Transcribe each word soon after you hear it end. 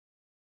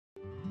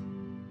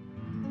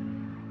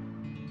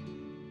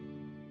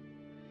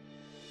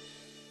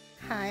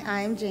Hi,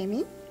 I'm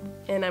Jamie.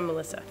 And I'm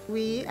Melissa.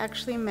 We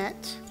actually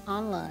met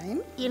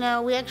online. You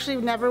know, we actually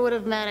never would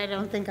have met, I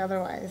don't think,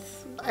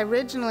 otherwise.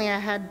 Originally, I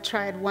had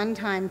tried one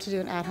time to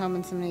do an at-home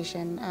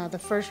insemination, the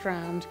first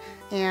round,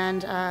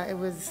 and it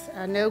was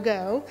a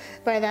no-go.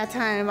 By that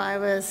time, I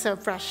was so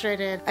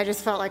frustrated. I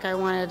just felt like I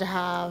wanted to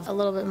have a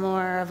little bit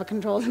more of a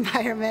controlled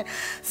environment.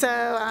 So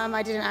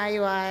I did an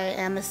IUI,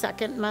 and the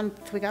second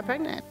month, we got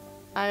pregnant.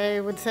 I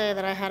would say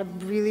that I had a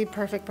really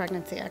perfect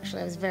pregnancy,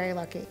 actually. I was very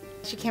lucky.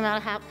 She came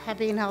out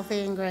happy and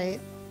healthy and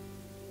great.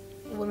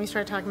 When we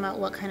started talking about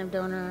what kind of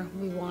donor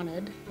we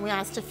wanted, we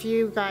asked a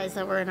few guys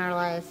that were in our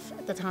life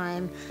at the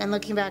time, and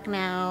looking back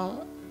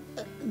now,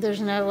 there's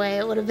no way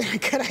it would have been a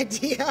good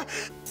idea.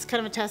 It's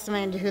kind of a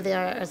testimony to who they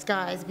are as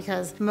guys,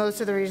 because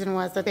most of the reason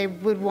was that they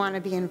would want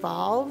to be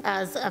involved.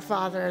 As a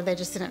father, they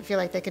just didn't feel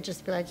like they could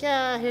just be like,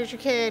 yeah, here's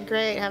your kid,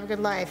 great, have a good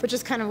life, which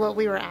is kind of what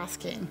we were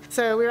asking.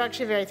 So we were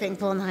actually very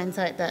thankful in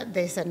hindsight that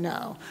they said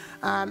no.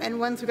 And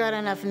once we got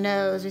enough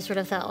no's, we sort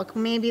of felt like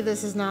maybe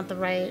this is not the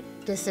right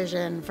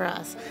decision for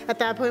us. At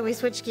that point, we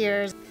switched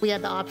gears. We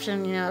had the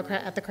option, you know,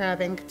 at the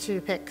Cryobank to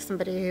pick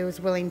somebody who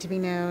was willing to be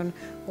known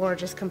or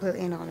just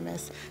completely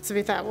anonymous. So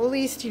we thought, well, at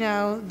least, you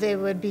know, they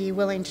would be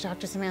willing to talk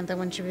to Samantha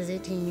when she was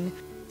 18.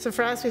 So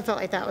for us, we felt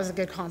like that was a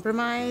good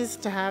compromise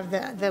to have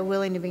the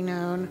willing to be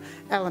known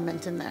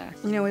element in there.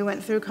 You know, we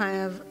went through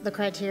kind of the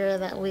criteria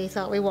that we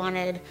thought we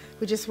wanted.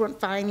 We just weren't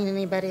finding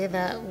anybody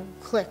that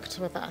clicked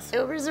with us.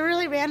 It was a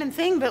really random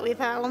thing, but we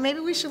thought, well, maybe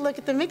we should look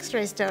at the mixed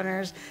race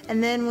donors.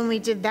 And then when we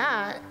did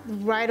that,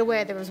 right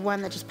away, there was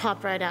one that just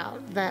popped right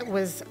out that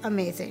was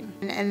amazing.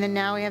 And then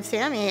now we have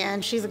Sammie,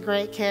 and she's a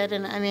great kid,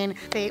 and I mean,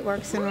 fate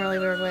works in really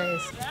weird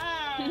ways.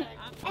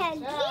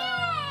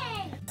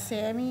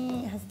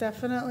 Sammie has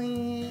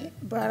definitely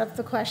brought up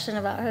the question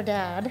about her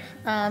dad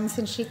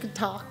since she could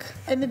talk.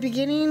 In the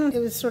beginning, it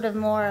was sort of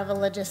more of a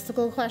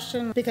logistical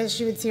question because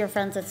she would see her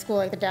friends at school,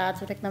 like the dads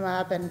would pick them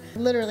up, and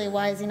literally,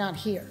 why is he not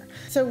here?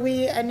 So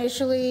we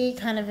initially,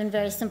 kind of in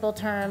very simple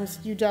terms,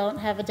 you don't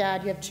have a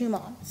dad, you have two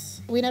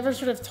moms. We never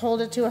sort of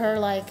told it to her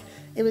like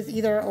it was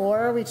either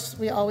or.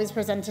 We always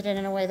presented it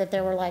in a way that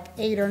there were like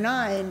 8 or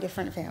 9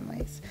 different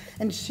families,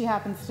 and she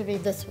happens to be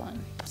this one.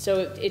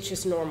 So it's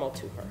just normal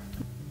to her.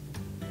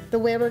 The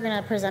way we're going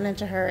to present it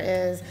to her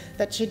is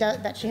that she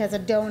has a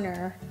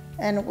donor,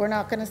 and we're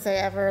not going to say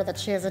ever that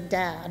she has a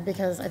dad,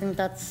 because I think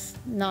that's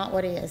not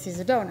what he is. He's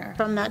a donor.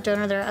 From that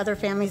donor, there are other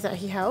families that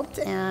he helped,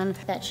 and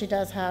that she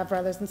does have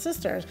brothers and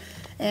sisters.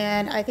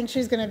 And I think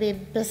she's going to be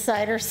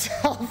beside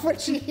herself when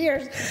she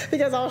hears,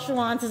 because all she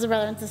wants is a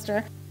brother and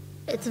sister.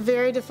 It's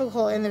very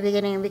difficult in the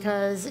beginning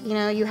because, you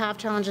know, you have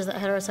challenges that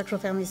heterosexual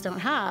families don't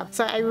have.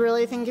 So I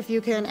really think if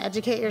you can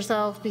educate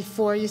yourself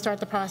before you start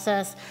the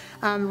process,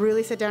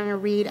 really sit down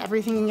and read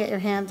everything you can get your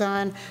hands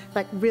on,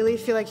 like really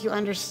feel like you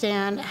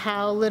understand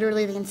how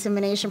literally the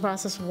insemination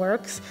process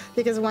works,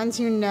 because once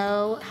you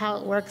know how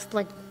it works,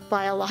 like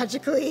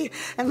biologically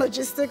and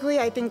logistically,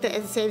 I think that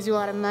it saves you a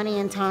lot of money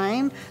and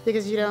time,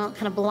 because you don't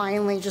kind of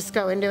blindly just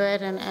go into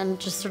it and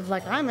just sort of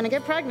like, I'm gonna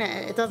get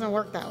pregnant. It doesn't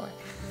work that way.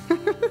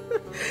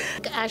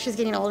 As she's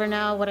getting older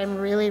now, what I'm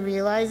really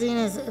realizing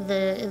is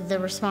the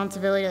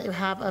responsibility that you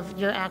have of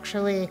you're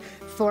actually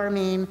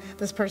forming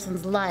this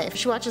person's life.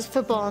 She watches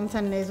football on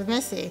Sundays with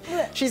Missy.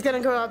 She's gonna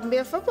grow up and be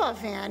a football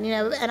fan, you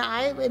know, and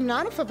I am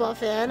not a football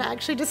fan. I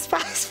actually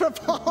despise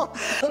football.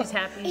 She's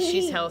happy,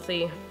 she's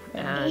healthy,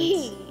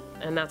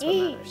 and that's what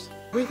matters.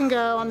 We can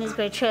go on these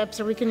great trips,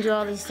 or we can do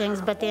all these things,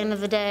 but at the end of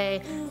the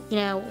day, you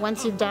know,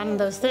 once you've done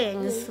those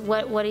things,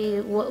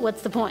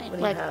 what's the point?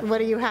 What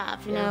do you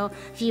have? You know,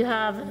 if you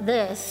have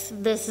this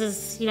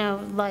is, you know,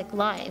 like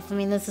life. I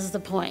mean, this is the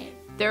point.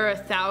 There are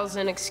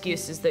 1,000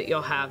 excuses that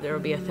you'll have. There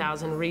will be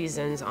 1,000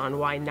 reasons on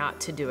why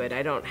not to do it.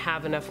 I don't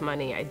have enough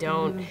money. I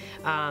don't,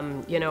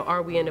 you know,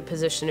 are we in a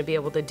position to be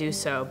able to do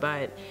so?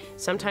 But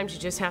sometimes you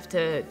just have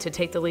to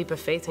take the leap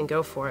of faith and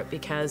go for it,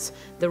 because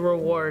the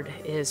reward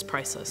is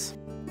priceless.